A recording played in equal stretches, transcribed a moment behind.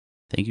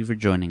Thank you for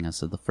joining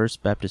us at the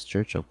First Baptist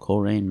Church of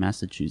Coleraine,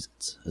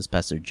 Massachusetts, as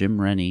Pastor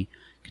Jim Rennie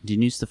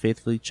continues to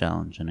faithfully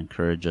challenge and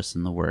encourage us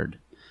in the Word.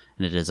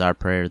 And it is our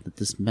prayer that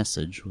this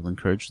message will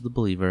encourage the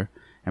believer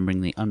and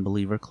bring the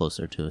unbeliever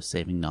closer to a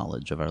saving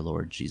knowledge of our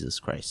Lord Jesus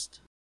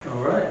Christ.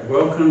 All right,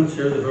 welcome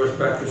to the First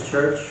Baptist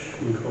Church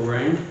in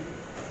Coleraine,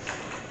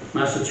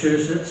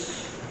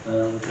 Massachusetts.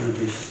 We're going to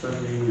be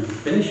starting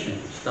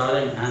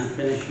and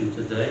finishing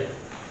today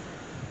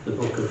the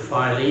book of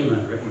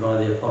Philemon, written by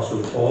the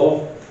Apostle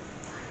Paul.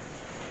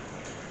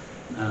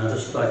 And I'd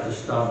just like to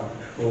start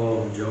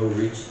before Joe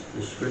reads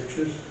the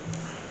scriptures.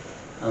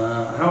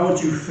 How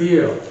would you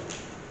feel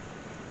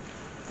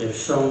if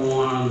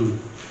someone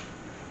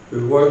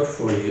who worked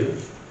for you,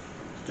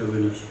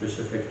 doing a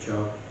specific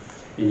job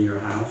in your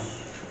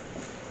house,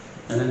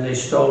 and then they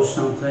stole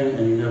something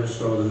and you never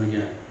saw them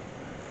again?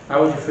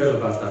 How would you feel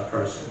about that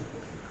person?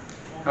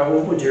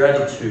 What would your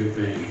attitude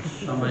be?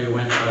 Somebody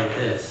went like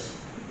this.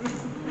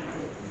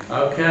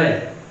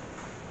 Okay,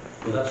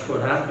 well that's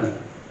what happened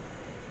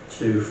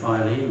to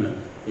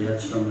Philemon. He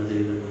had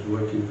somebody that was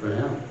working for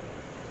him.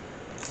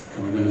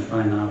 And we're going to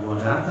find out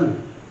what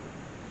happened.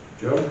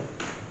 Joe?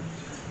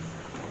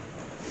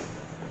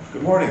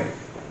 Good morning.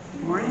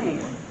 Good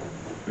morning.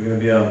 We're going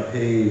to be on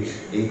page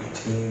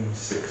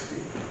 1860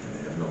 in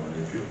the Hymnal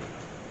Review.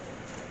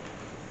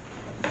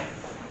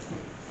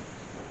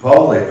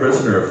 Paul, a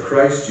prisoner of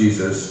Christ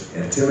Jesus,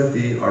 and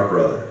Timothy, our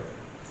brother.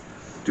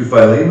 To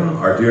Philemon,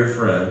 our dear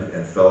friend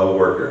and fellow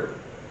worker.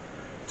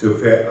 To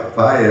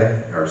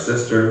Apphia, our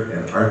sister,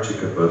 and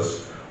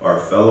Archippus, our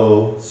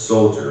fellow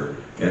soldier,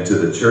 and to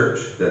the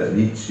church that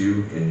meets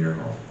you in your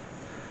home.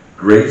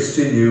 Grace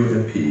to you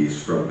and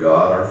peace from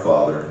God our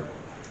Father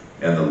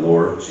and the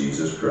Lord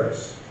Jesus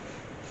Christ.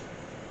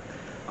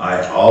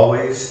 I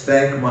always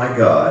thank my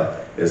God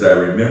as I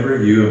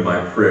remember you in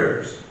my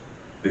prayers,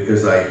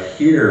 because I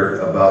hear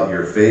about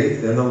your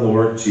faith in the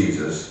Lord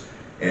Jesus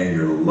and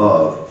your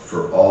love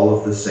for all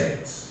of the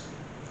saints.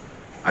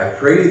 I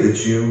pray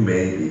that you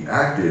may be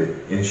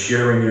active in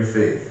sharing your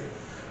faith,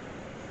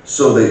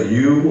 so that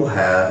you will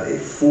have a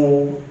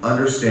full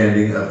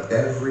understanding of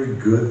every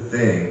good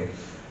thing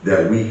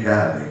that we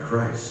have in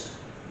Christ.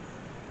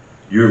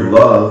 Your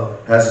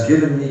love has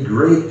given me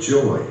great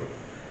joy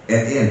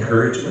and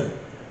encouragement,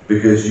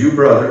 because you,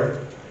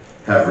 brother,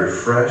 have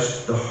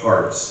refreshed the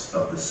hearts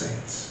of the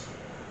saints.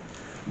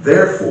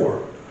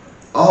 Therefore,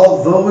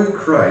 although in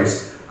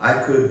Christ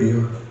I could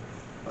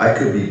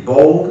be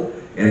bold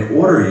and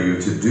order you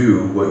to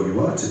do what you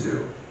ought to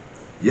do,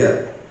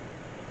 yet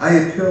I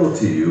appeal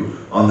to you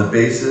on the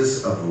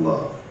basis of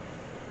love.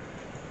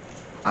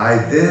 I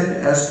then,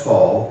 as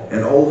Paul,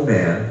 an old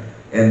man,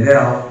 and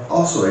now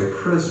also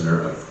a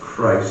prisoner of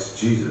Christ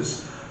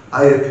Jesus,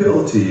 I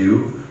appeal to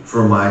you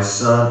for my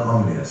son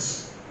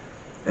Omnius,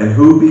 and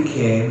who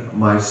became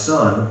my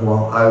son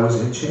while I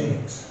was in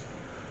chains.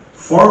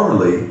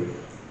 Formerly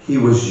he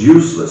was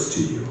useless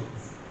to you,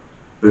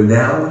 but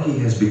now he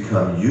has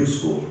become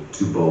useful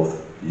to both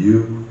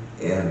you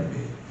and me.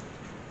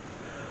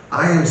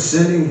 I am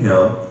sending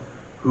him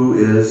who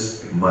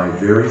is my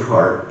very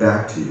heart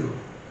back to you.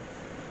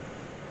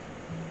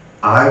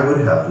 I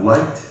would have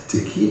liked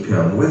to keep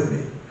him with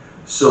me,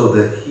 so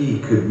that he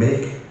could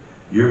make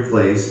your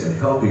place in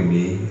helping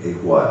me a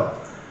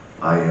while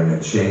I am in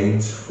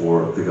chains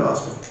for the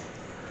gospel.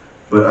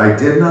 But I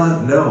did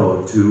not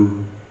want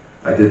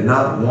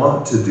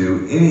to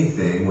do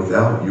anything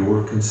without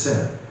your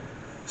consent,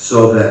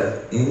 so that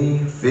any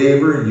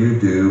favor you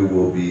do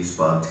will be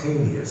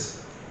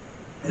spontaneous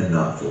and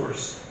not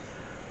forced.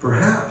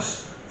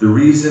 Perhaps the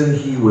reason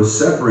he was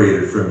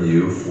separated from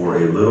you for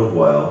a little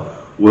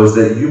while was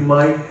that you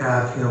might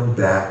have him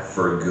back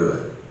for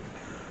good,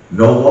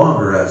 no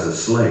longer as a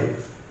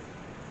slave,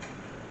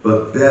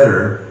 but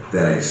better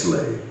than a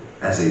slave,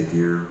 as a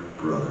dear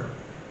brother.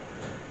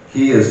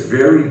 He is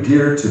very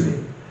dear to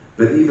me,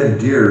 but even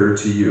dearer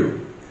to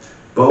you,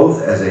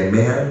 both as a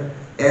man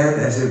and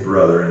as a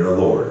brother in the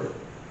Lord.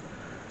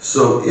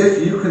 So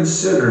if you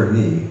consider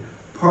me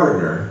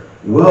partner,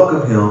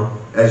 welcome him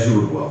as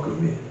you would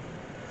welcome me.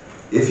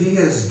 If he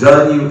has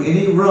done you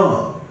any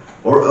wrong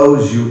or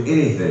owes you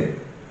anything,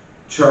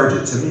 charge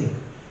it to me.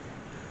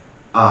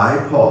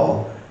 I,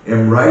 Paul,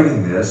 am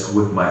writing this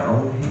with my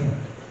own hand.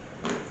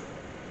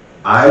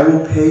 I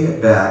will pay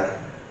it back,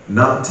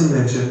 not to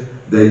mention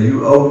that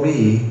you owe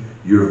me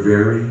your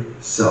very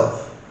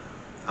self.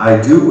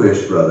 I do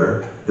wish,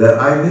 brother, that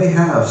I may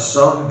have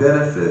some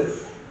benefit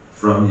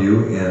from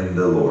you in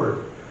the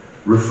Lord.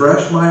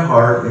 Refresh my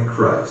heart in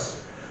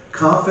Christ.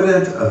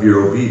 Confident of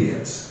your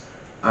obedience,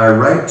 I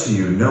write to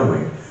you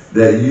knowing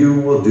that you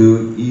will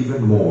do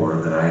even more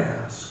than I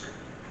ask.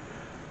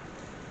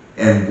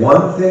 And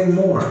one thing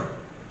more,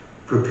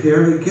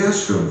 prepare the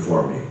guest room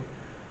for me,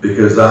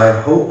 because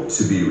I hope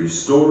to be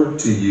restored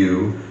to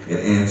you in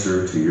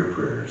answer to your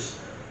prayers.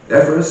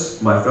 Ephraim,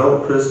 my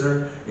fellow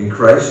prisoner in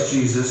Christ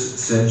Jesus,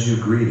 sends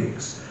you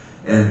greetings,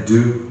 and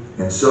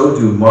so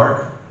do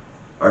Mark,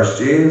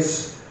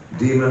 Archippus,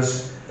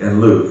 Demas,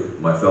 and Luke,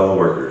 my fellow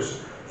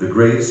workers. The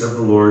grace of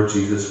the Lord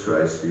Jesus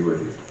Christ be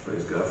with you.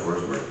 Praise God for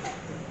his word.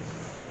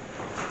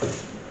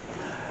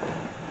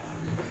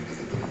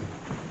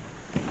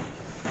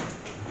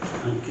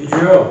 Thank you,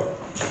 Joe.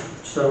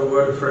 So, a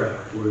word of prayer.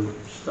 We'll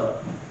start.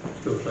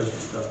 It's a good place to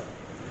start.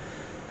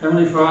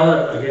 Heavenly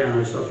Father, again,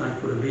 we're so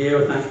thankful to be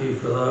here. Thank you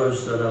for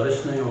those that are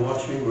listening or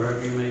watching,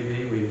 wherever you may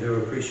be. We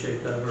do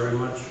appreciate that very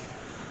much,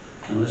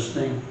 and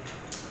listening.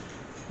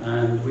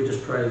 And we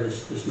just pray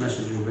this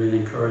message will be an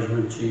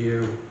encouragement to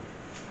you.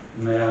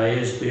 May our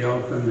ears be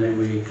open, may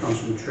we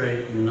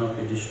concentrate and not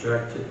be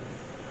distracted.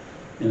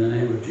 In the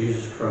name of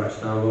Jesus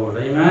Christ, our Lord.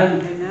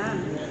 Amen?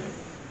 Amen.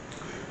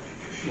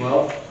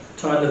 Well,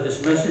 the title of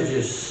this message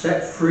is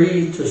Set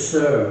Free to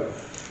Serve.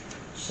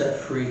 Set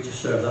free to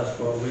serve. That's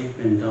what we've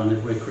been done.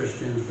 If we're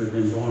Christians, we've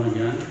been born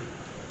again,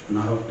 and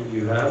I hope that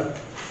you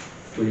have.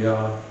 We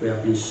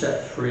have been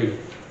set free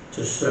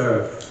to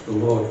serve the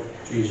Lord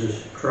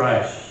Jesus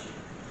Christ.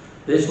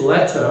 This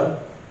letter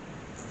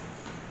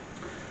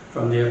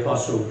from the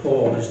Apostle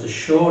Paul is the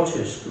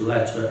shortest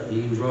letter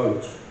he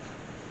wrote.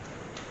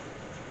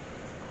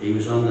 He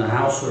was under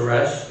house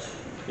arrest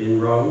in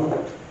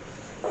Rome,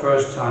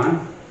 first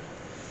time.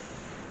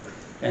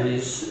 And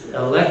it's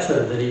a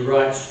letter that he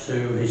writes to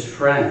his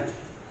friend,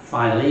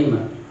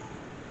 Philemon.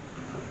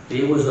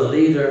 He was a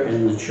leader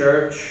in the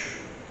church.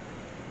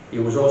 He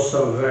was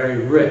also very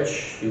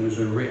rich. He was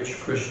a rich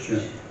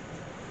Christian.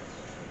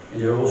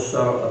 And he was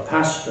also a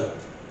pastor.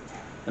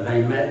 And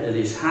they met at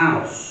his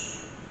house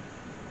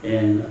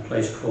in a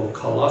place called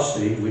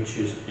Colossae, which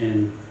is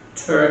in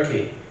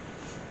Turkey.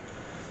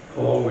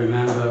 Paul,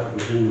 remember,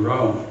 was in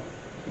Rome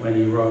when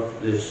he wrote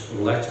this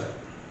letter.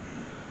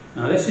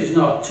 Now, this is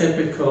not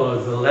typical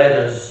of the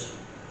letters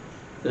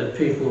that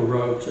people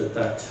wrote at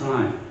that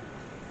time,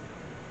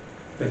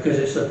 because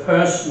it's a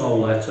personal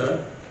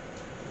letter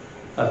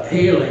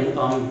appealing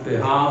on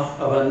behalf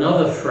of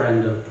another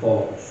friend of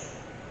Paul's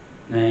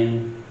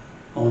named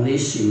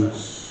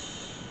Onesimus.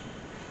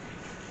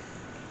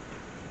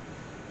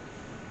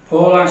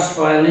 Paul asked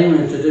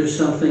Philemon to do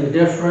something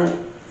different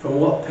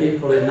from what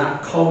people in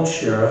that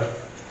culture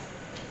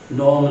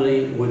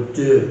normally would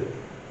do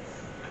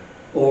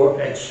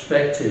or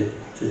expected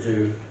to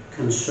do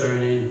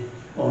concerning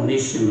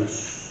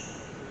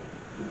Onesimus.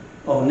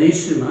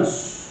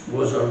 Onesimus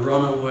was a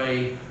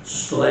runaway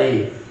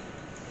slave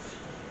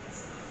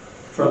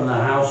from the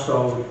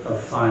household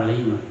of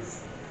Philemon.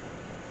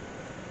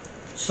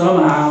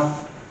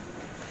 Somehow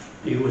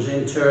he was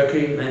in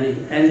Turkey, then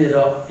he ended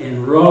up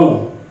in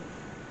Rome.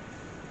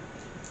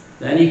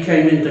 Then he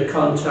came into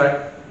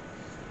contact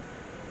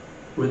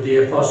with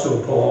the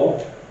Apostle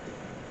Paul,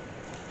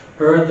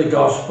 heard the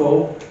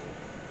gospel,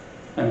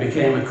 and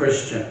became a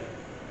Christian.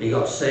 He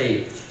got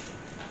saved.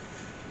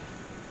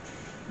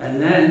 And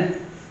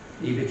then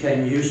he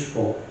became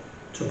useful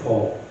to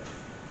Paul.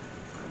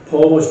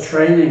 Paul was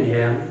training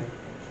him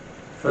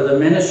for the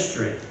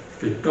ministry,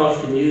 because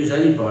God can use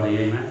anybody,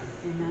 amen?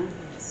 Amen.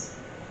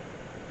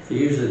 If he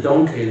used a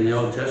donkey in the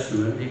Old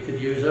Testament, he could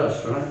use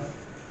us, right?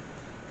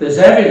 There's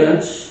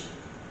evidence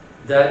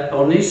that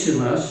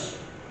Onesimus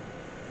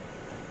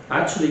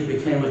actually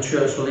became a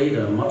church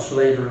leader much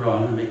later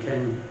on, and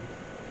became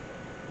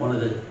one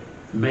of the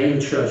main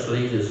church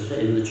leaders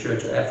in the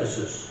church at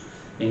Ephesus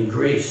in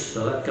Greece.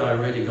 So that guy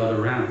really got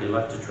around. He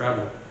liked to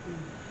travel.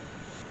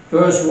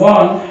 Verse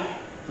 1,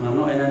 and I'm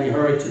not in any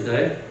hurry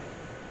today,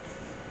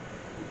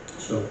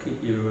 so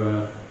keep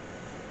your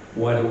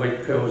wide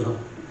awake pills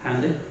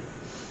handy.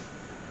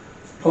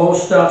 Paul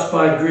starts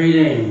by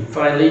greeting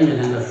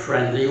Philemon in a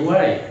friendly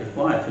way.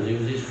 Why? Because he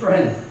was his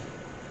friend.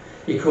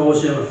 He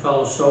calls him a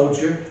fellow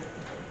soldier,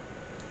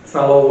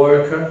 fellow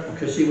worker,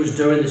 because he was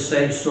doing the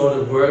same sort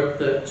of work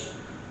that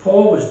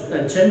Paul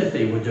and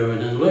Timothy were doing,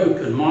 and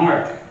Luke and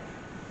Mark,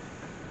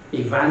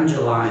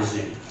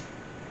 evangelizing,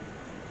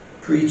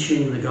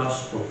 preaching the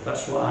gospel.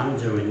 That's what I'm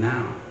doing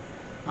now.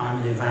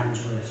 I'm an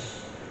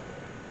evangelist.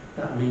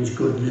 That means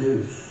good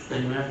news.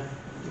 Amen?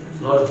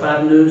 There's a lot of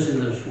bad news in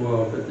this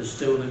world, but there's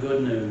still the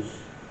good news.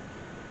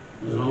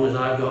 As long as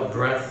I've got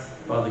breath,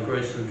 by the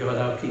grace of God,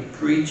 I'll keep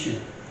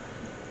preaching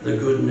the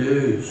good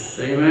news.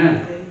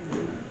 Amen?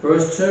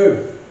 Verse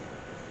 2,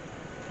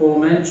 Paul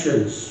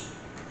mentions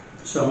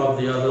some of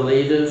the other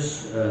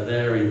leaders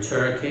there in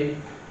Turkey,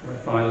 where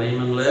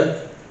Philemon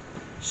lived.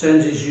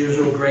 Sends his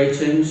usual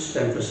greetings,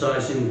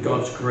 emphasizing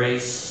God's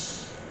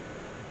grace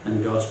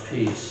and God's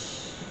peace.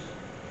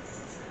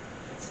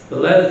 The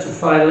letter to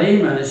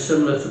Philemon is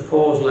similar to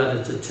Paul's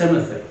letter to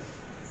Timothy,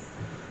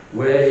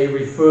 where he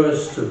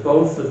refers to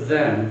both of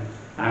them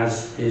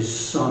as his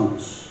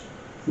sons,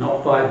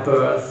 not by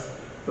birth,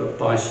 but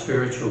by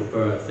spiritual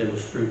birth. It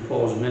was through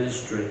Paul's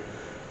ministry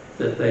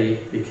that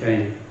they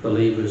became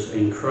believers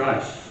in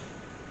Christ.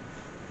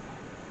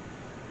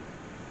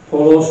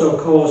 Paul also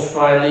calls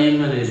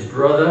Philemon his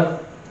brother,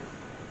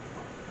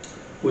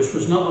 which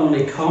was not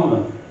only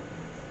common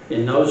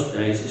in those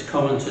days, it's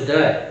common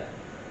today.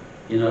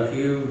 You know, if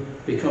you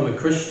become a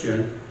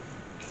Christian,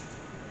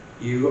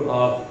 you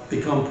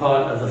become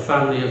part of the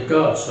family of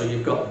God. So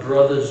you've got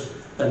brothers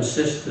and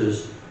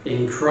sisters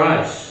in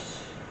Christ.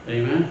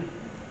 Amen?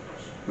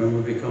 when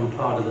we become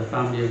part of the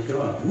family of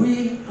God.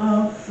 We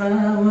are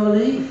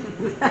family.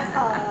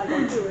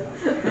 Don't do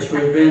it. Because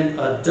we've been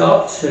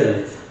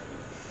adopted.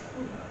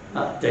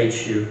 That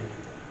dates you.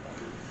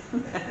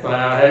 By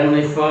our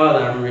Heavenly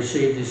Father, and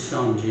received His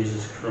Son,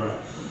 Jesus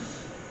Christ.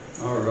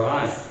 All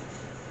right.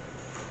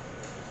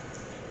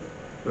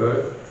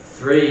 Verse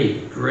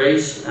 3,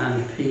 grace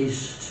and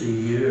peace to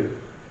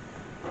you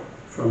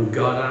from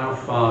God our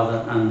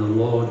Father and the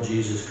Lord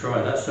Jesus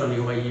Christ. That's the only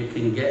way you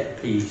can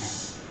get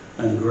peace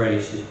and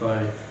grace, is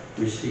by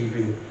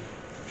receiving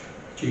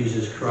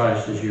Jesus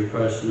Christ as your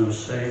personal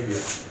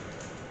Savior.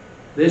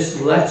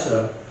 This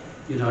letter,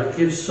 it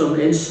gives some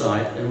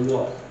insight in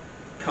what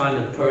kind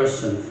of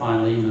person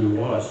Philemon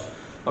was.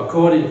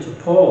 According to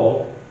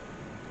Paul,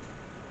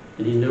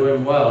 and he knew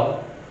him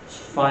well,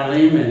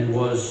 Philemon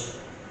was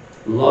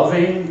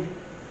loving,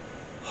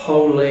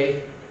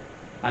 holy,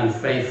 and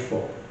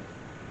faithful.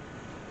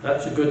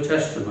 That's a good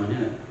testimony,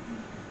 isn't it?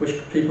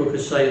 Wish people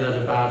could say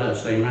that about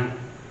us, amen?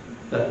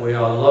 That we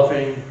are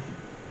loving,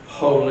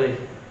 holy,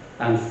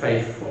 and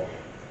faithful.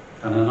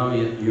 And I know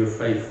you're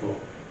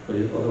faithful, but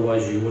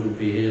otherwise you wouldn't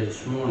be here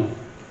this morning.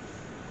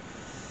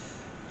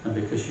 And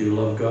because you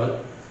love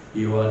God,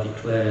 you are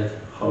declared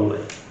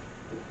holy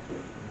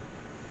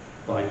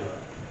by God.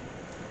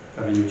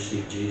 Having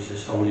received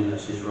Jesus,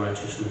 holiness is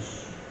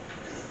righteousness.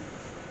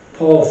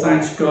 Paul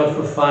thanks God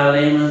for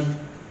Philemon,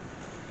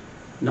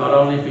 not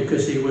only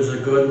because he was a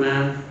good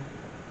man,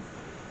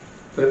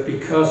 but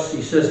because,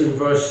 he says in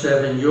verse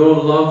 7, your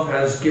love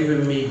has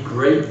given me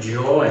great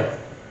joy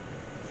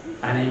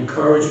and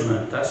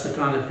encouragement. That's the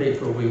kind of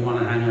people we want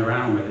to hang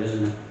around with,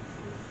 isn't it?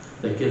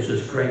 That gives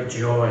us great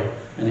joy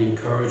and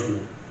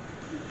encouragement.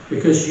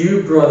 Because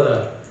you,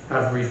 brother,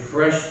 have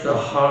refreshed the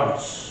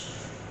hearts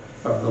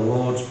of the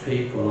Lord's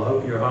people. I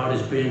hope your heart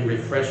is being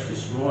refreshed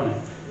this morning.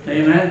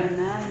 Amen?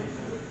 Amen.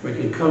 We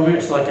can come here,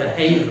 it's like a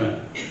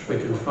haven. We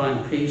can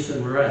find peace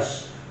and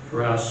rest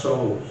for our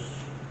souls.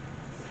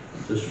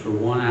 Just for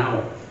 1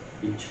 hour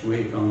each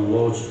week on the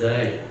Lord's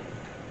Day,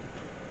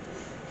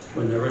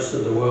 when the rest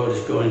of the world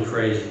is going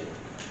crazy.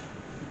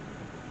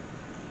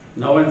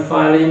 Knowing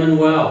Philemon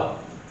well,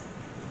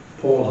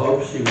 Paul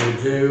hopes he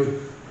will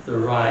do the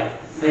right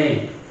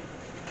thing.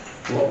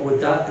 What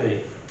would that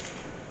be?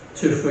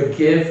 To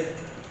forgive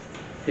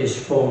his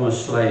former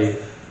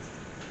slave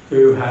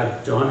who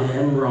had done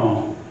him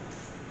wrong.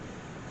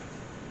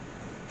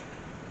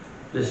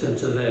 Listen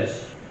to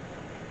this.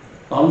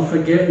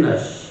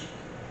 Unforgiveness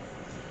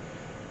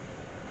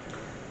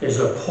is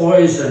a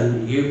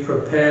poison you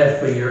prepare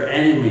for your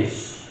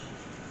enemies,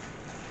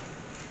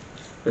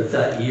 but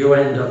that you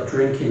end up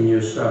drinking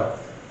yourself.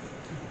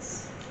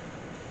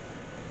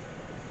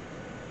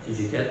 Did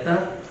you get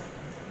that?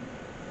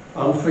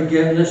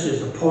 Unforgiveness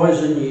is a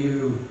poison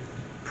you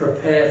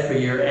prepare for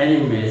your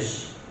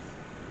enemies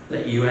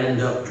that you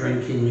end up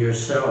drinking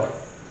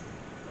yourself.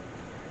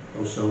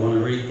 Also want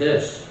to read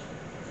this.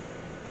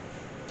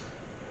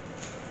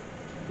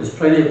 There's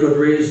plenty of good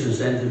reasons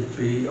then to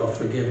be a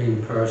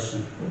forgiving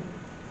person.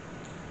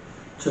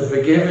 To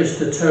forgive is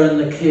to turn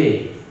the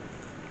key,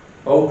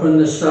 open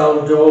the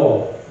cell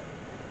door,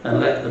 and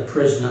let the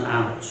prisoner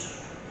out.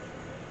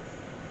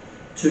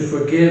 To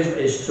forgive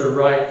is to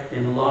write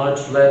in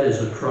large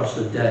letters across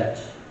a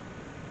debt,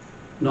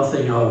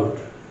 nothing owed.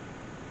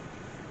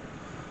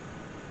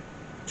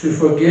 To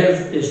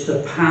forgive is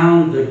to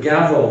pound the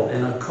gavel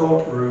in a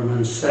courtroom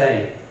and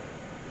say,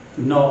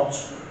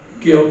 not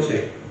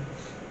guilty.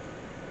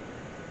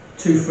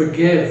 To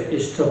forgive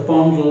is to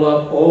bundle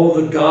up all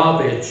the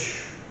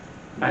garbage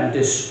and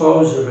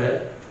dispose of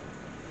it,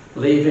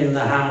 leaving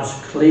the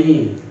house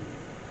clean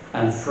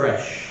and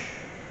fresh.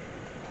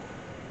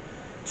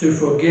 To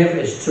forgive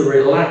is to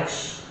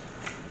relax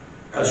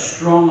a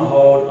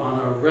stronghold on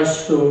a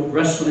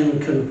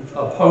wrestling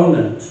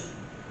opponent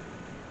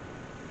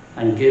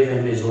and give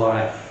him his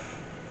life.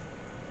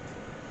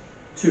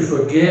 To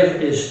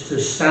forgive is to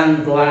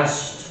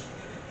sandblast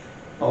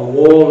a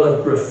wall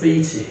of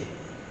graffiti,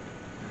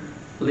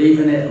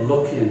 leaving it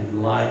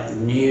looking like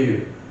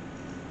new.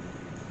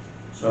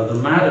 So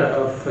the matter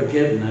of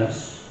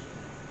forgiveness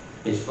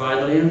is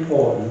vitally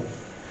important,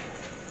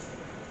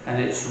 and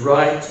it's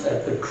right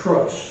at the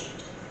crux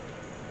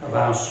of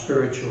our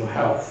spiritual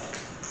health.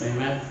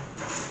 Amen?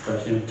 So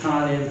it's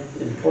entirely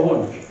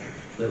important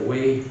that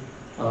we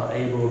are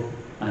able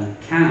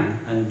and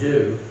can and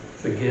do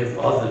forgive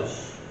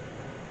others.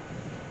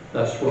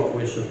 That's what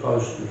we're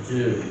supposed to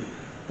do.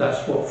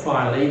 That's what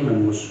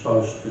Philemon was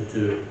supposed to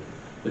do.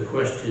 The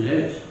question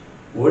is,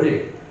 would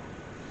he?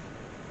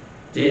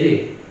 Did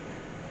he?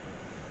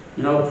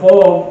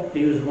 Paul,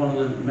 he was one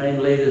of the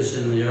main leaders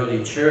in the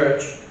early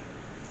church,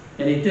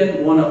 and he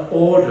didn't want to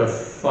order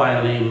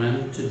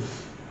Philemon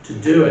to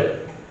do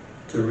it,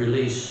 to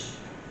release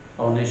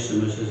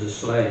Onesimus as a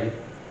slave.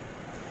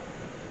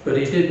 But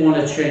he did want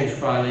to change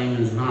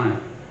Philemon's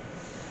mind.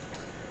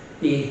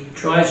 He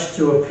tries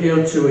to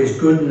appeal to his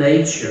good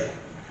nature,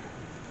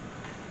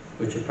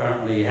 which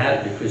apparently he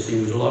had because he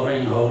was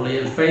loving, holy,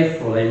 and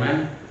faithful.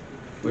 Amen?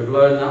 We've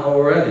learned that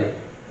already.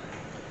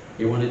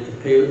 He wanted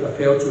to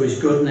appeal to his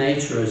good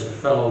nature as a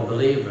fellow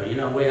believer. You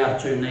know, we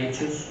have two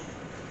natures.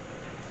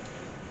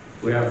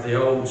 We have the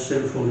old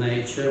sinful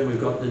nature, and we've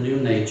got the new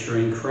nature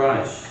in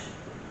Christ.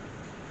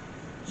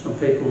 Some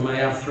people may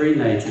have three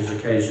natures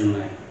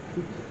occasionally.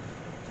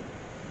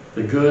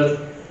 The good,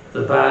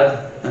 the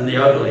bad, and the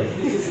ugly.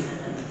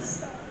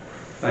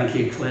 Thank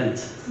you,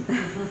 Clint.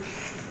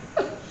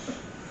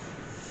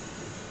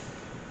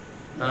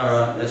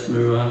 Alright, let's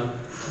move on.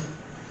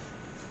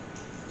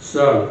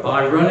 So,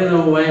 by running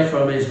away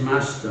from his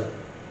master,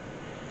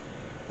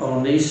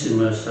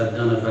 Onesimus had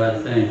done a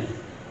bad thing.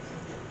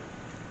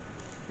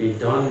 He'd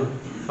done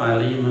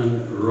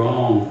Philemon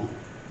wrong.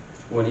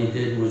 What he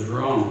did was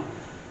wrong.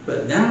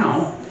 But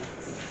now,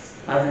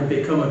 having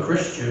become a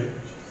Christian,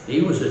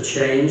 he was a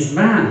changed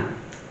man.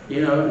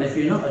 You know, and if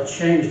you're not a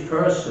changed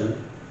person,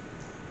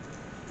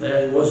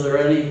 then was there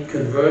any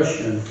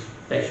conversion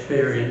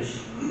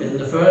experience in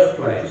the first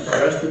place?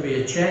 There has to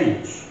be a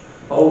change.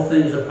 All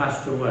things are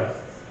passed away.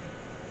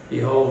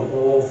 Behold,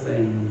 all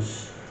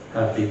things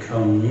have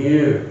become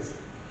new.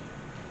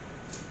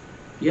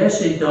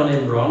 Yes, he'd done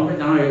him wrong, but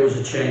now he was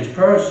a changed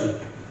person.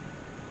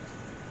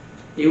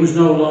 He was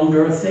no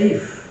longer a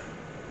thief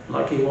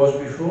like he was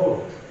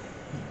before.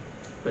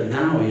 But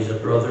now he's a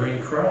brother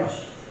in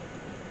Christ.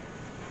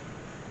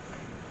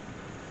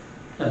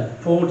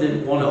 And Paul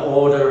didn't want to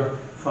order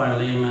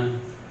Philemon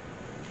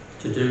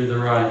to do the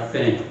right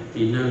thing.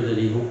 He knew that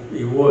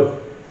he would.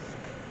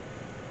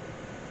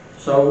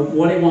 So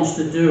what he wants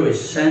to do is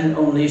send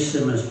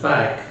Onesimus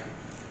back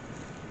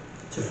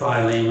to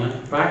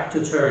Philemon, back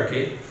to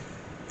Turkey,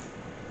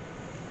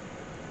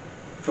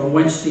 from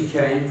whence he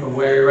came, from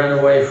where he ran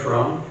away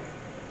from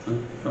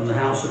the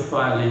house of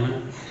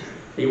Philemon.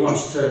 He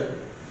wants to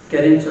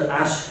get him to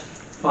ask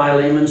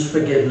Philemon's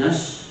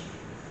forgiveness,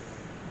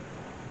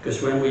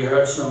 because when we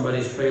hurt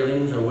somebody's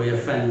feelings or we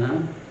offend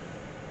them,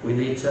 we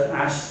need to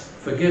ask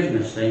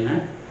forgiveness,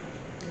 amen?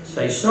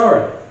 Say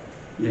sorry.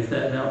 And if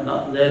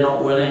they're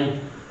not willing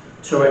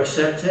to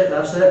accept it,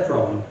 that's their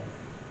problem.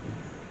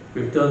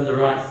 We've done the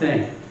right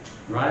thing,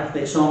 right?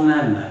 It's on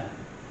them then.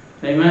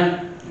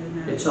 Amen?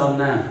 Amen. It's on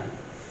them.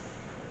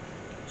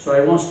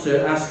 So he wants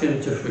to ask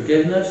him for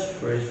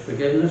his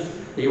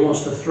forgiveness. He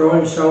wants to throw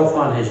himself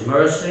on his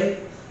mercy,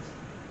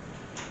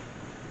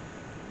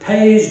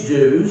 pay his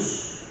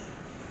dues,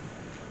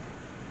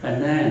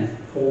 and then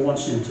Paul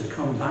wants him to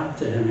come back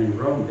to him in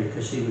Rome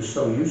because he was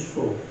so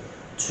useful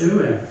to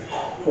him.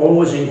 Paul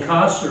was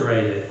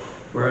incarcerated,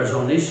 whereas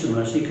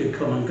Onesimus, he could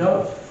come and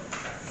go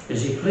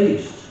as he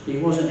pleased. He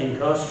wasn't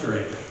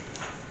incarcerated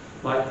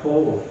like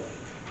Paul was.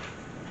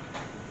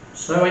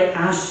 So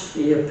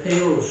he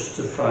appeals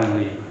to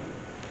Philemon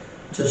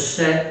to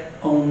set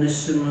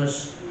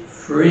Onesimus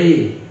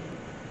free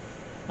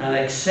and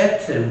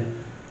accept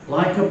him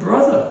like a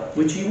brother,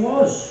 which he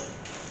was,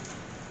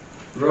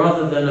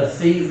 rather than a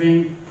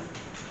thieving,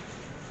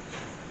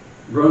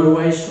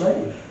 runaway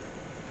slave.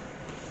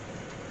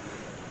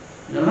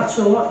 Now that's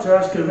a lot to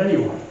ask of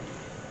anyone.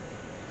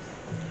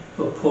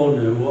 But Paul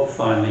knew what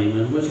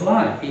Philemon was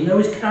like. He knew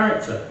his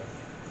character.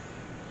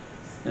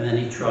 And then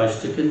he tries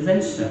to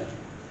convince him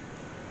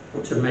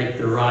to make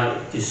the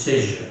right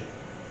decision.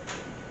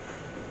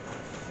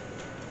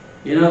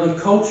 You know,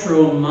 the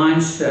cultural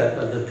mindset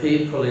of the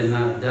people in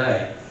that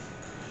day,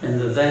 in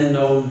the then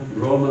known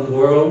Roman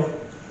world,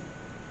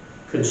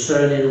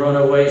 concerning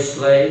runaway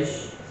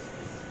slaves,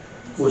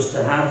 was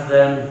to have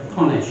them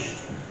punished,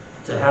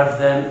 to have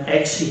them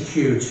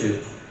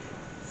executed,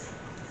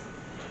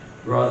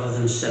 rather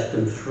than set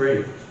them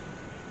free.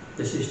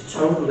 This is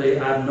totally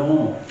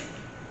abnormal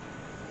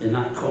in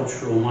that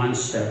cultural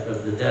mindset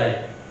of the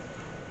day.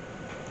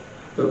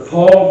 But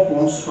Paul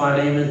wants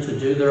Philemon to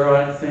do the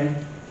right thing.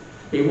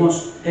 He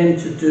wants him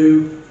to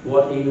do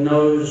what he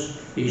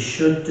knows he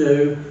should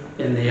do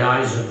in the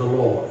eyes of the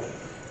Lord.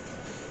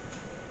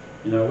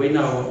 You know, we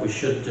know what we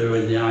should do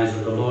in the eyes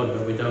of the Lord,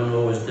 but we don't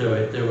always do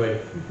it, do we?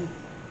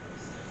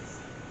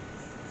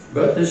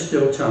 But there's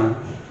still time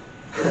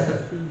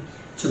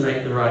to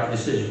make the right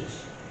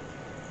decisions.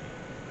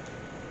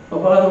 Oh,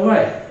 by the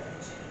way,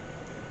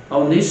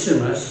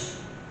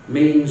 Onesimus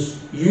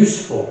means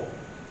useful.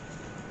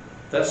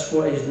 That's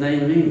what his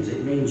name means.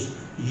 It means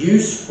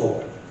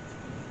useful.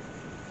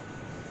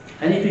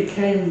 And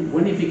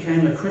when he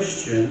became a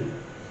Christian,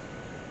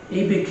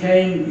 he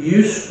became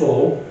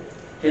useful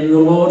in the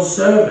Lord's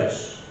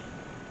service.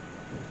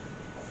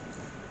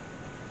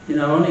 You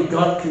know, only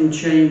God can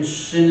change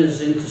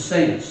sinners into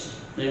saints.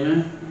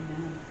 Amen?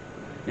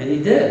 And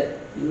he did.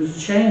 He was a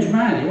changed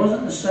man. He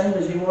wasn't the same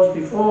as he was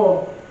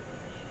before.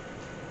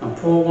 And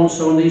Paul wants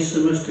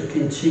Onesimus to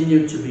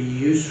continue to be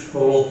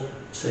useful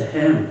to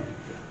him.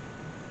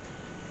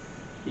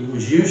 He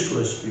was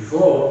useless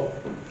before,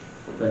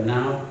 but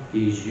now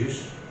he's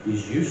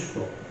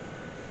useful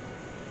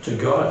to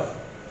God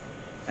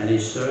and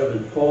his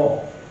servant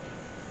Paul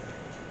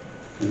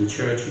and the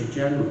church in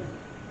general.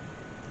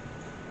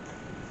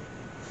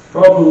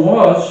 Problem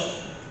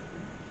was,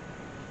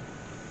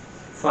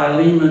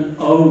 Philemon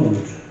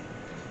owned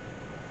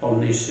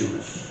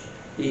Onesimus.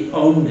 He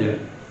owned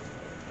him.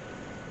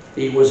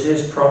 He was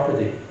his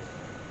property.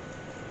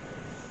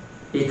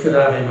 He could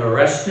have him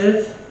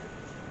arrested,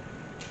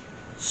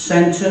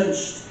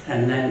 sentenced,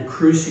 and then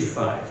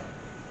crucified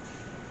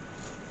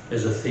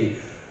as a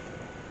thief,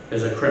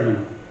 as a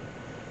criminal.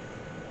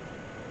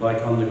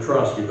 Like on the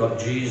cross, you've got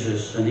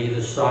Jesus, and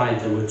either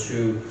side there were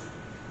two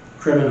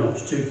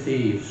criminals, two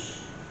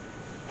thieves.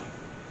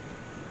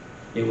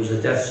 It was a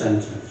death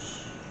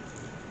sentence.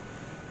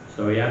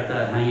 So he had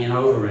that hanging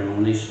over him.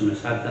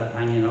 Onesimus had that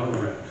hanging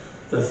over him.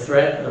 The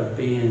threat of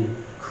being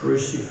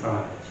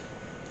crucified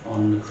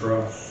on the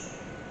cross.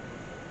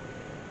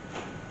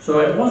 So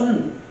it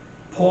wasn't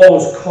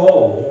Paul's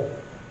call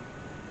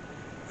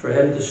for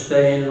him to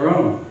stay in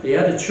Rome. He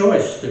had a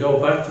choice to go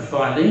back to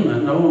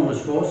Philemon. No one was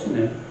forcing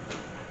him.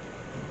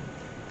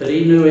 But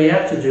he knew he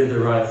had to do the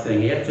right thing.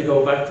 He had to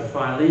go back to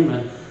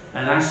Philemon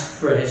and ask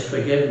for his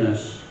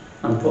forgiveness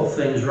and put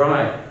things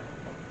right.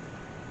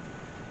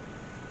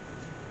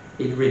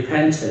 He'd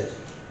repented.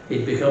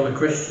 He'd become a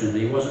Christian.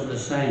 He wasn't the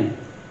same.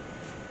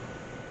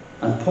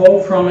 And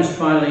Paul promised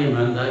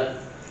Philemon that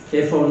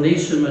if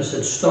Onesimus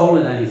had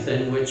stolen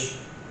anything, which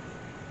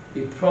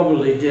he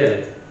probably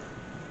did,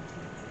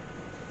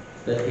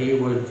 that he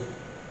would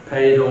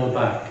pay it all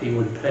back. He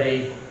would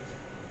pay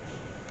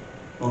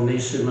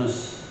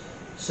Onesimus'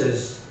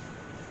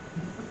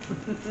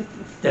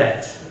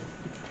 debt.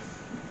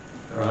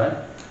 Alright?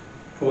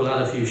 Paul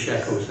had a few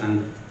shekels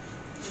handy.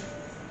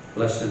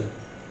 Bless him.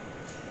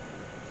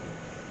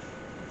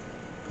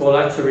 Paul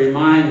had to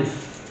remind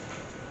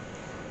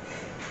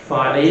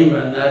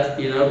Philemon that,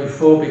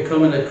 before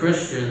becoming a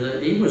Christian,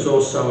 that he was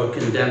also a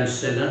condemned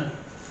sinner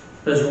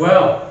as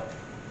well.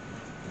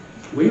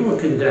 We were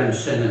condemned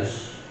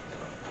sinners,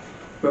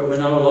 but we're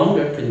no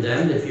longer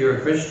condemned if you're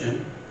a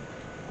Christian.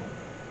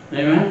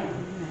 Amen?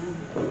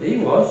 He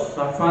was,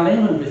 like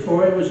Philemon,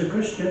 before he was a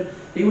Christian,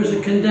 he was a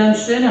condemned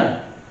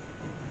sinner,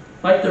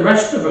 like the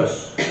rest of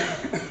us.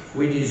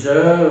 We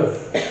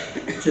deserve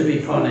to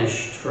be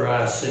punished for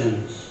our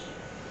sins,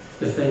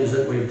 the things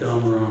that we've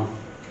done wrong.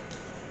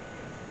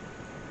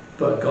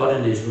 But God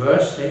in his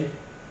mercy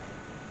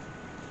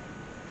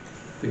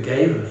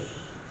forgave us.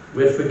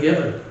 We're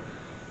forgiven.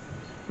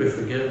 We're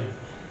forgiven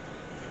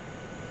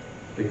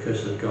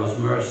because of God's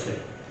mercy.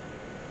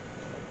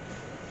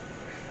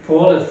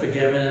 Paul had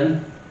forgiven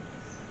him,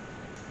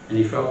 and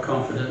he felt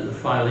confident that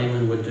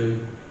Philemon would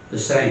do the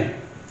same.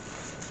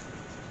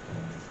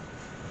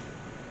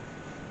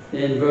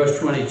 In verse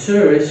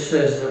 22 it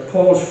says that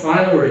Paul's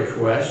final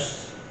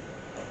request,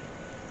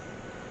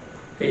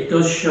 it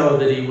does show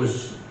that he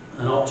was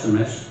an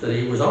optimist, that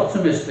he was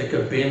optimistic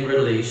of being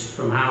released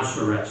from house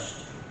arrest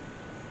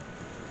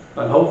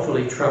and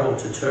hopefully travel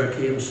to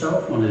Turkey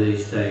himself one of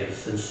these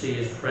days and see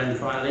his friend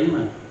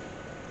Philemon.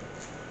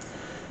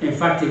 In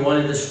fact, he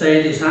wanted to stay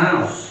at his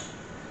house.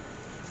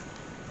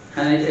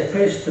 And it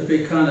appears to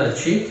be kind of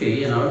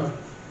cheeky,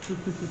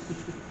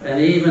 And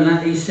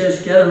he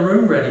says, get a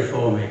room ready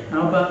for me.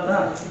 How about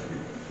that?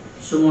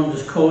 Someone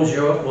just calls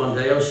you up one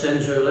day or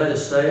sends you a letter,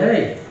 say,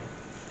 hey,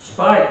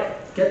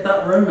 Spike, get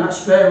that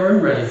spare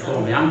room ready for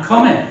me. I'm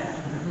coming.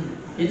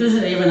 He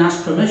doesn't even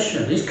ask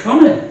permission. He's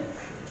coming.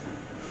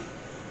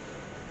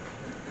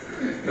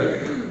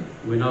 But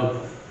we know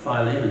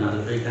Philemon had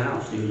a big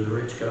house. He was a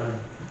rich guy.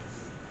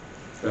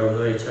 They were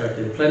very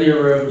Turkey. Plenty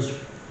of rooms.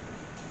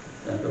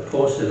 But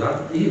Paul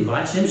said, he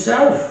invites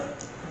himself.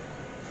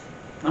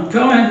 I'm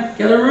coming,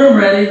 get a room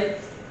ready.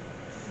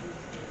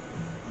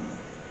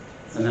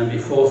 And then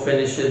before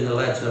finishing the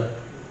letter,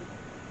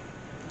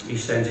 he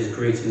sends his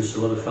greetings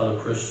to other fellow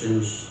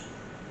Christians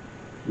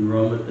in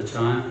Rome at the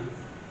time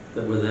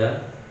that were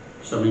there.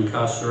 Some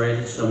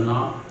incarcerated, some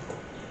not.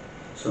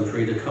 Some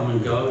free to come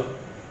and go.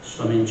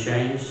 Some in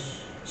chains.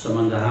 Some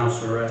under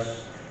house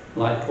arrest,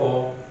 like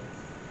Paul.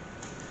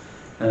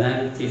 And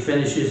then he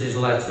finishes his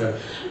letter.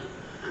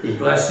 He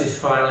blesses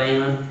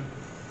Philemon.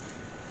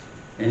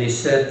 And he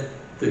said,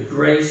 the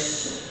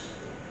grace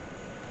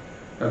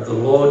of the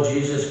Lord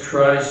Jesus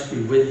Christ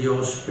be with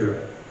your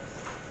spirit.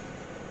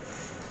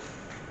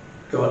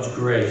 God's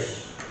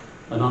grace,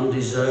 an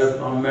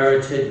undeserved,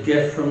 unmerited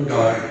gift from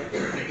God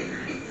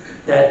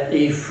that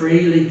he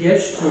freely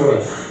gives to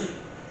us,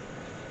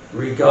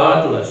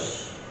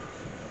 regardless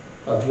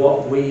of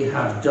what we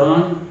have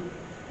done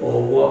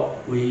or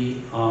what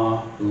we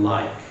are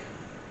like.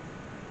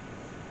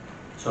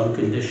 It's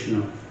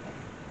unconditional.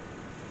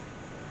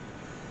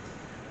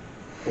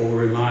 Paul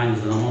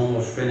reminds, and I'm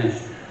almost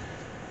finished,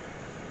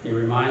 he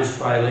reminds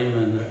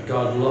Philemon that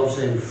God loves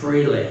him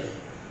freely.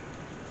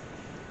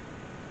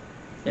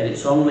 And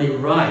it's only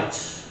right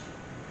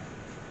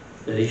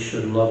that he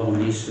should love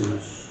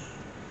Onesimus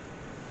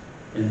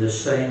in the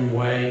same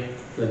way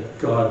that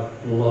God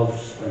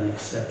loves and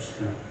accepts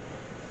him.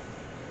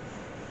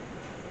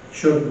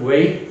 Shouldn't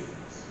we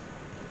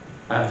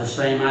have the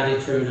same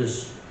attitude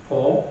as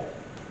Paul?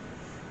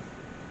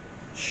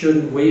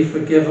 Shouldn't we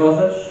forgive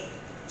others?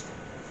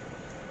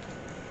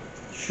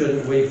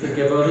 Shouldn't we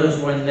forgive others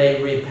when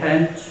they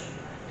repent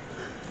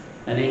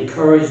and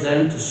encourage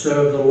them to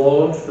serve the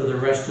Lord for the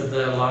rest of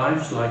their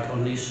lives like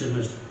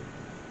Onesimus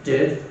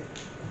did?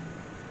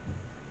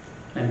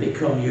 and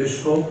become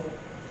useful?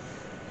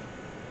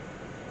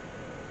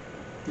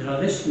 You know,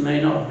 this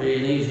may not be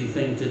an easy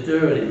thing to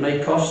do, and it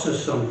may cost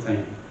us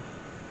something.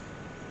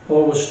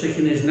 Paul was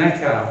sticking his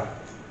neck out.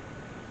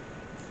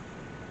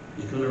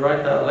 He's going to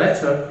write that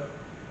letter,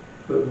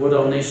 but would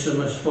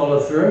Onesimus follow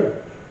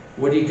through?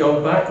 Would he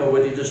go back, or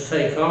would he just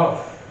take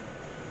off?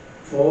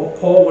 For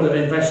Paul would have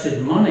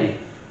invested money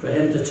for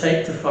him to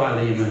take to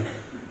Philemon.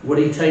 Would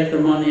he take the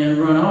money and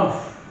run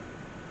off?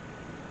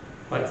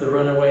 Like the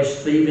runaway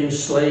thieving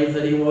slave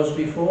that he was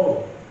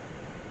before.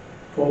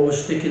 Paul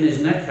was sticking his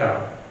neck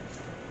out.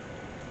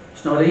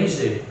 It's not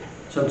easy.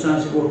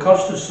 Sometimes it will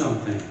cost us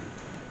something.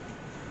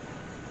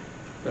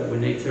 But we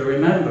need to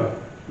remember,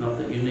 not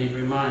that you need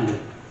reminded,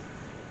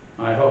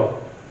 I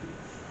hope,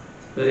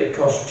 that it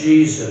cost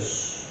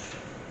Jesus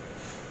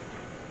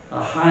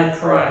a high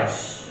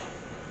price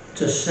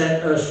to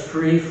set us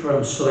free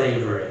from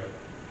slavery,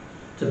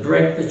 to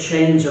break the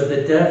chains of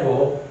the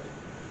devil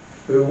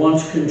who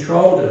once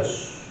controlled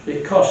us.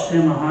 It cost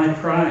him a high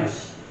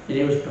price, and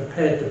he was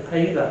prepared to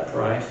pay that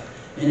price,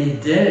 and he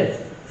did.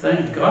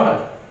 Thank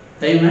God.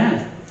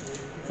 Amen.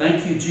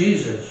 Thank you,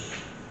 Jesus,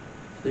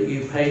 that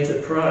you paid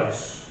the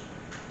price,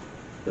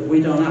 that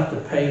we don't have to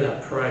pay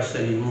that price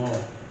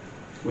anymore.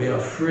 We are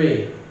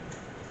free.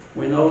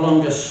 We're no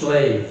longer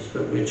slaves,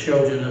 but we're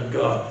children of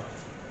God.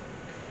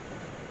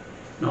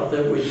 Not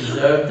that we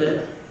deserved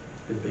it,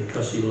 but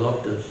because he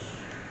loved us.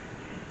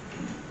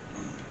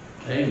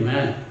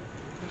 Amen.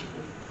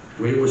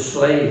 We were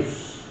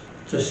slaves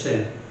to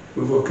sin.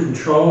 We were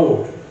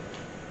controlled.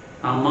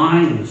 Our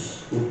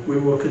minds, we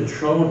were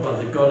controlled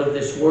by the God of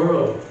this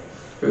world,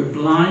 who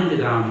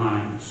blinded our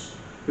minds,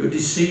 who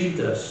deceived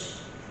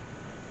us.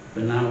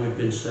 But now we've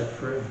been set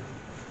free.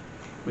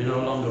 We're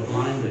no longer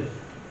blinded.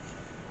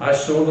 I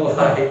saw the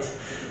light.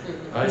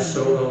 I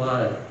saw the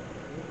light.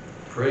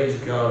 Praise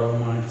God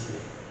Almighty.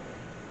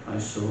 I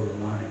saw the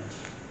light.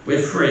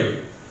 We're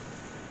free.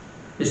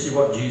 This is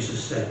what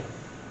Jesus said.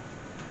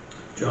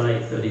 John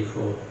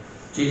 8:34.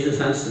 Jesus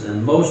answered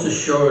them, most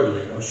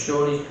assuredly, or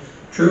surely,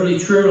 truly,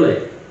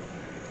 truly.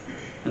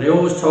 And he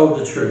always told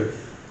the truth.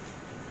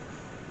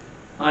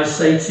 I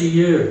say to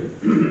you,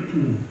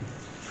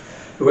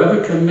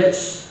 whoever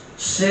commits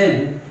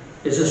sin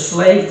is a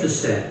slave to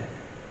sin.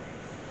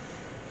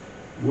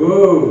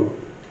 Whoa.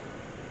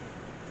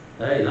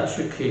 Hey, that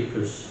should keep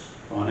us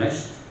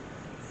honest.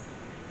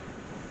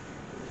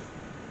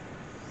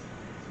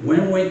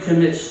 When we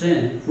commit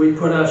sin, we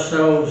put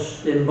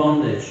ourselves in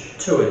bondage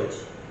to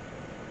it.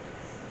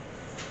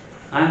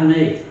 And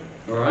me,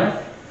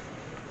 alright?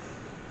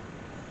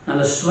 And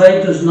a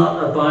slave does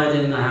not abide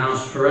in the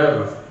house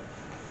forever,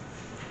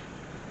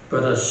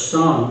 but a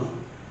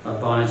son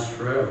abides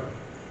forever.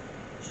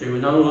 See, we're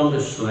no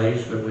longer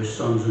slaves, but we're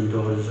sons and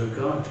daughters of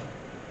God.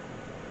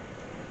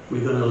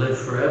 We're going to live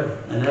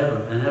forever and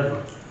ever and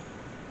ever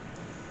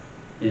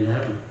in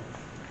heaven.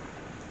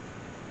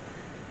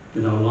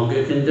 We're no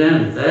longer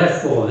condemned.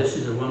 Therefore, this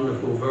is a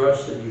wonderful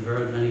verse that you've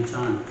heard many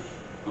times,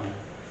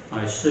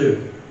 I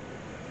assume.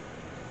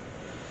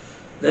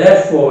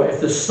 Therefore,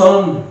 if the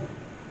Son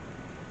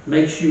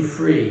makes you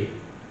free,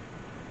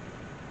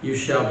 you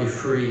shall be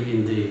free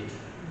indeed.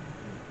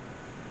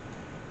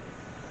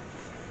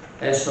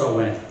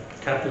 S-O-N,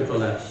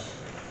 capital S.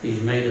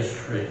 He's made us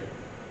free.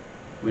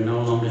 We're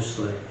no longer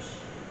slaves.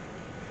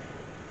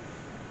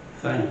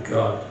 Thank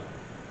God.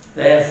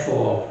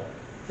 Therefore,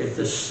 if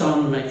the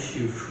Son makes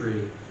you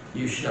free,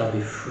 you shall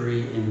be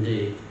free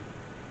indeed.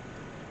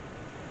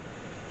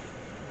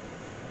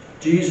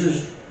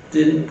 Jesus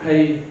didn't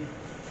pay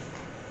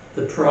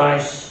the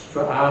price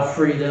for our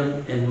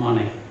freedom in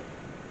money.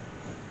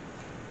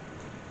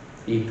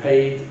 He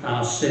paid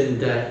our sin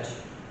debt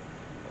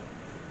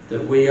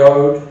that we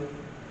owed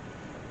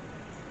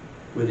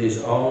with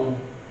his own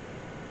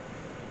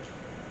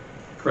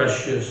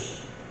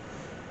precious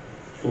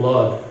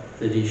blood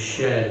that he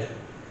shed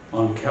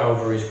on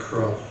Calvary's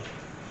cross.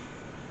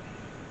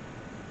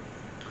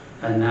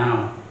 And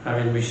now,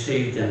 having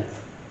received him,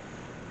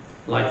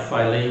 like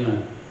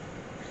Philemon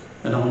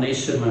and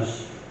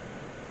Onesimus,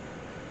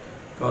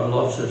 God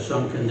loves us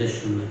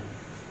unconditionally.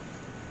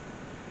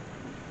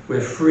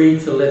 We're free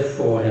to live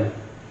for him.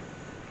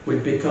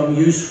 We've become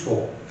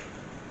useful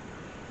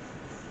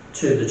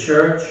to the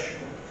church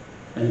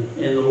and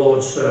in the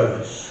Lord's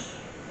service.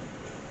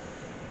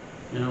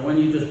 You know, when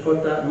you just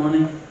put that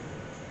money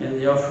in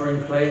the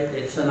offering plate,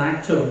 it's an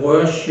act of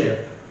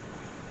worship.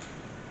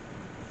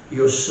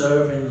 You're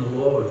serving the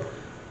Lord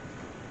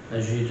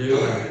as you do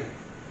that.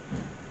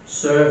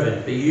 Serve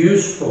it. Be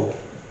useful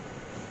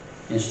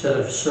instead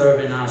of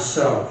serving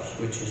ourselves,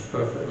 which is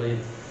perfectly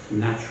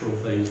natural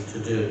thing to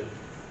do.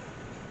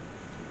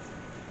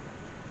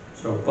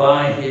 So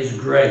by his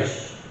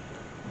grace,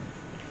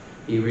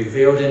 he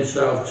revealed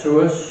himself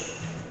to us,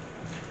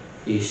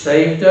 he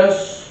saved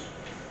us,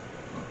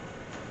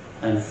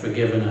 and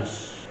forgiven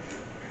us.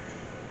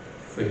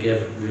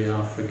 Forgiven, we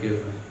are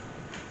forgiven.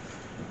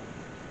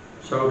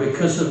 So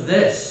because of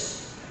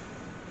this,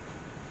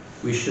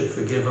 we should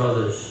forgive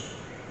others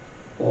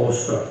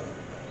also.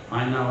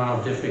 I know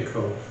how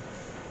difficult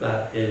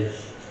that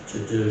is to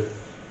do.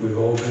 We've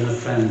all been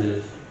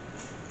offended.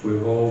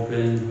 We've all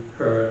been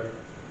hurt.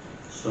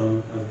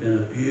 Some have been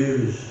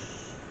abused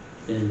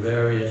in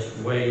various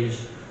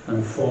ways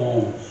and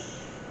forms.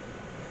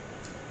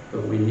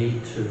 But we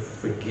need to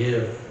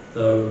forgive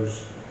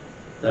those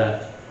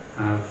that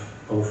have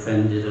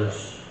offended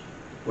us,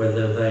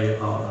 whether they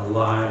are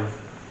alive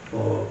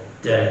or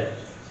dead.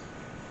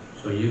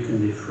 So you can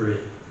be free.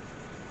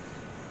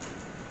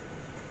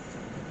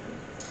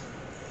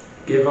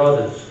 Give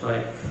others,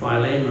 like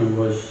Philemon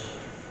was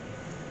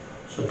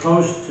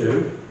supposed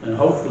to, and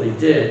hopefully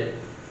did,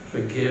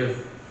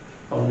 forgive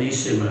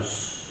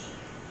Onesimus.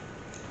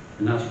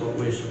 And that's what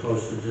we're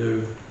supposed to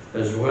do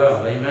as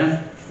well.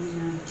 Amen?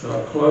 Amen. So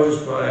I'll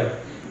close by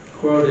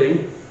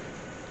quoting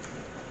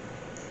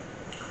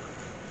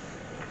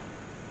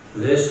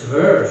this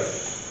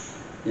verse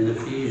in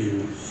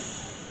Ephesians.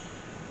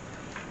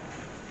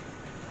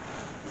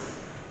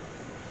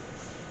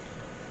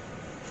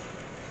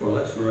 Well,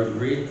 let's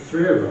read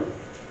three of them.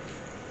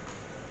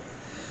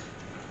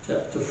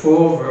 Chapter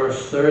 4,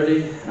 verse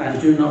 30. And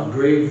do not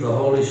grieve the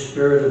Holy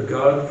Spirit of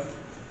God,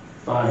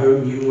 by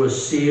whom you were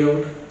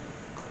sealed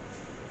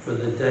for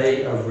the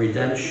day of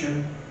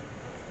redemption.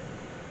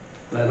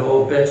 Let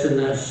all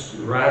bitterness,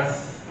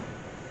 wrath,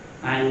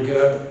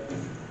 anger,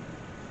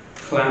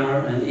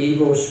 clamor, and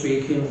evil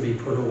speaking be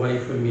put away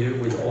from you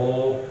with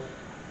all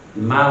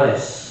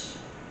malice.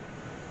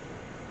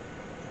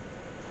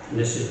 And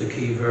this is the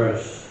key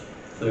verse.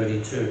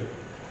 32.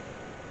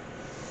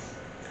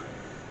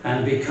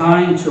 And be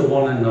kind to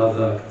one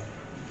another,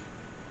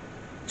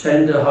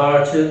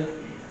 tender-hearted,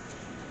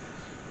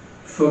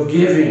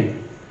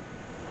 forgiving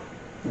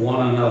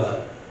one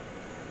another,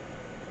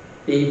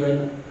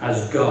 even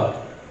as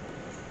God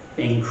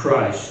in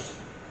Christ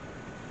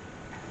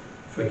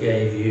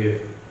forgave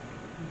you.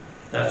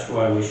 That's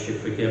why we should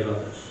forgive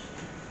others.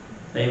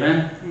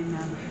 Amen?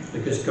 Amen.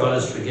 Because God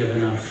has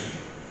forgiven us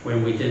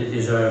when we didn't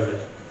deserve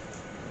it.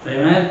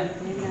 Amen?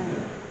 Amen.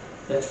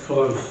 Let's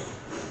close.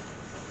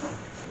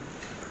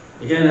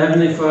 Again,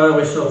 Heavenly Father,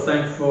 we're so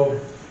thankful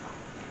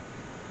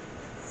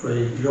for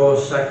your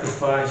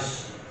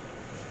sacrifice,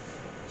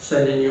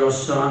 sending your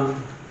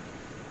Son,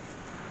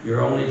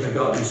 your only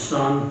begotten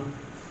Son,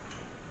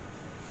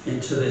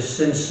 into this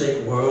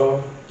sin-sick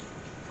world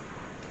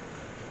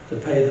to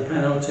pay the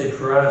penalty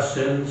for our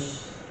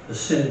sins, the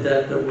sin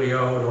debt that we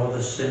owed, all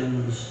the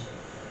sins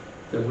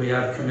that we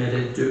have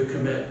committed, do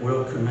commit,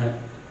 will commit,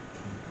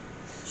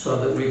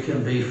 so that we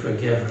can be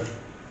forgiven.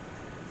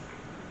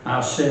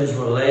 Our sins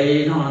were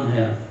laid on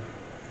him,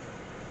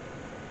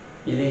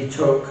 and he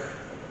took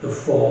the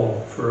fall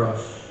for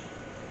us.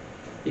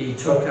 He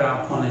took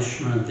our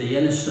punishment, the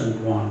innocent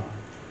one,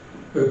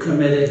 who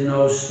committed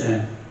no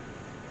sin.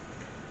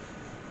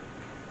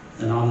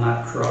 And on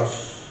that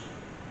cross,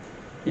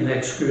 in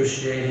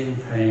excruciating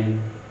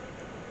pain,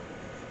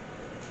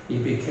 he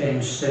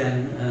became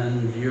sin,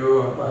 and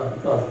you're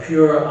of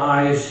pure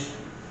eyes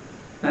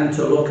and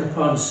to look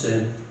upon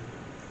sin.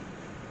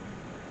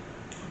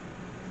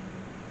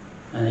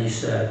 And he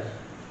said,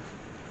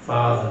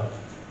 Father,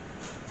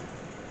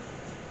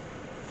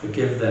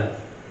 forgive them,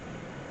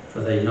 for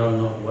they know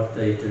not what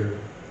they do.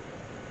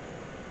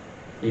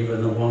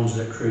 Even the ones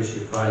that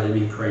crucified him,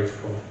 he prayed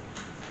for.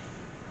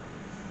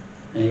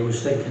 And he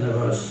was thinking of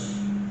us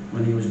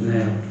when he was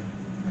nailed,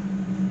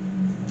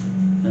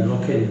 and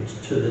looking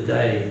to the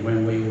day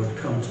when we would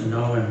come to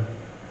know him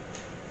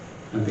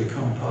and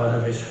become part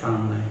of his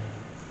family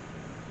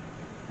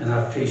and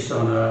have peace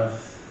on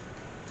earth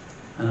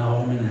and a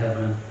home in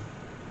heaven,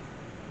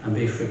 and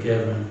be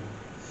forgiven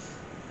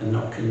and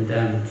not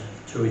condemned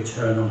to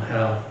eternal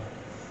hell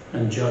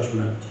and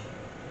judgment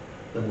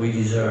that we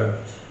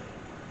deserved.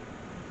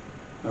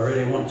 I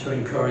really want to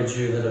encourage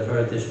you that have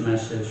heard this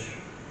message.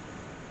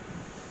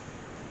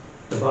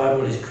 The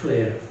Bible is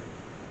clear.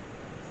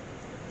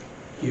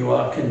 You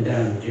are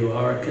condemned. You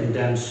are a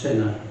condemned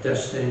sinner,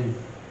 destined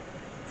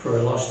for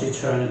a lost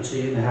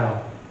eternity in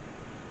hell,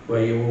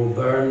 where you will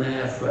burn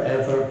there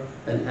forever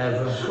and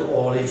ever for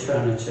all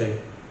eternity.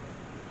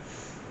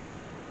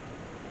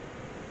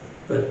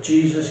 But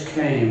Jesus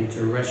came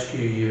to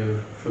rescue you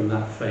from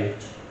that fate.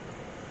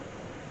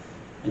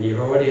 And you've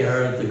already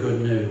heard the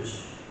good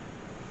news.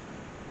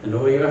 And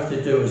all you have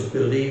to do is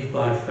believe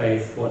by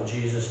faith what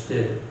Jesus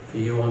did for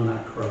you on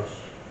that cross,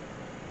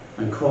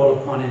 and call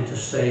upon him to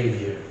save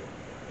you.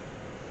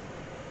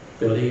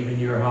 Believe in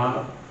your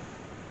heart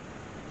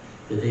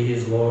that he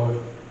is Lord,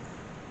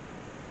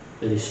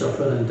 that he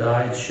suffered and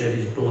died, shed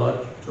his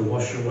blood to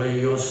wash away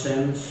your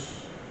sins,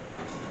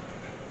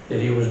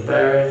 that he was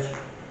buried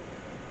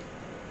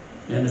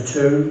in a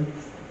tomb,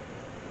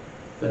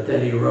 but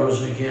then he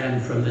rose again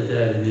from the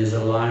dead and is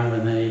alive,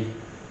 and then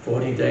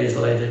 40 days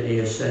later he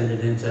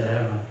ascended into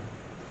heaven.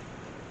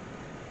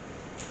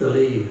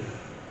 Believe.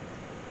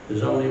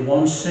 There's only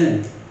one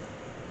sin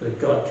that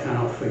God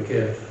cannot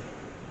forgive,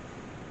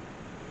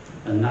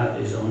 and that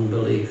is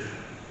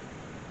unbelief.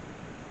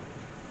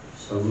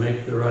 So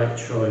make the right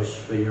choice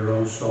for your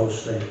own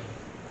soul's sake.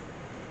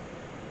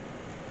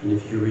 And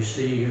if you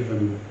receive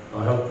and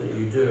I hope that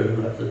you do.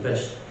 That's the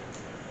best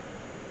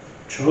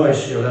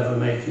choice you'll ever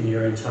make in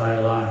your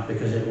entire life,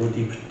 because it will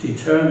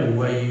determine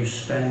where you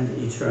spend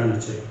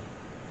eternity.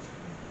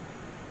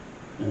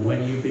 And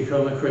when you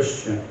become a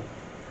Christian,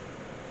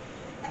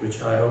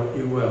 which I hope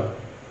you will,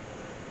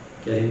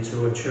 get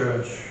into a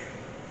church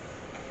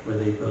where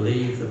they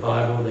believe the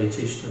Bible, they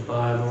teach the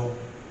Bible,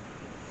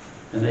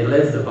 and they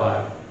live the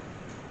Bible,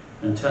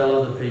 and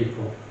tell other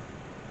people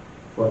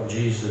what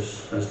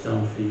Jesus has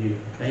done for you.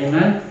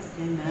 Amen?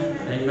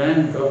 Amen.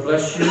 Amen. God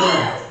bless you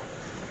all.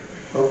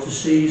 Hope to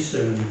see you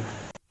soon.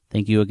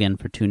 Thank you again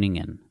for tuning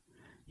in.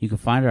 You can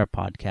find our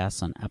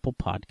podcasts on Apple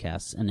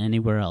Podcasts and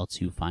anywhere else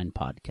you find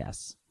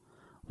podcasts.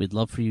 We'd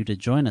love for you to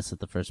join us at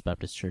the First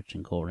Baptist Church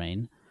in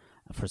Coleraine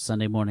for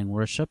Sunday morning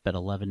worship at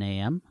 11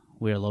 a.m.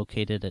 We are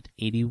located at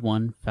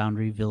 81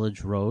 Foundry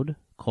Village Road,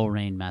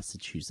 Coleraine,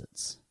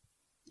 Massachusetts.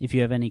 If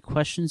you have any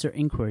questions or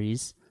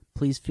inquiries,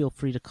 please feel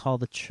free to call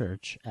the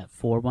church at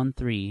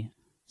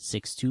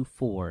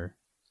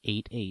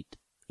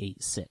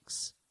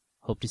 413-624-8886.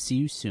 Hope to see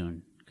you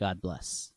soon. God bless.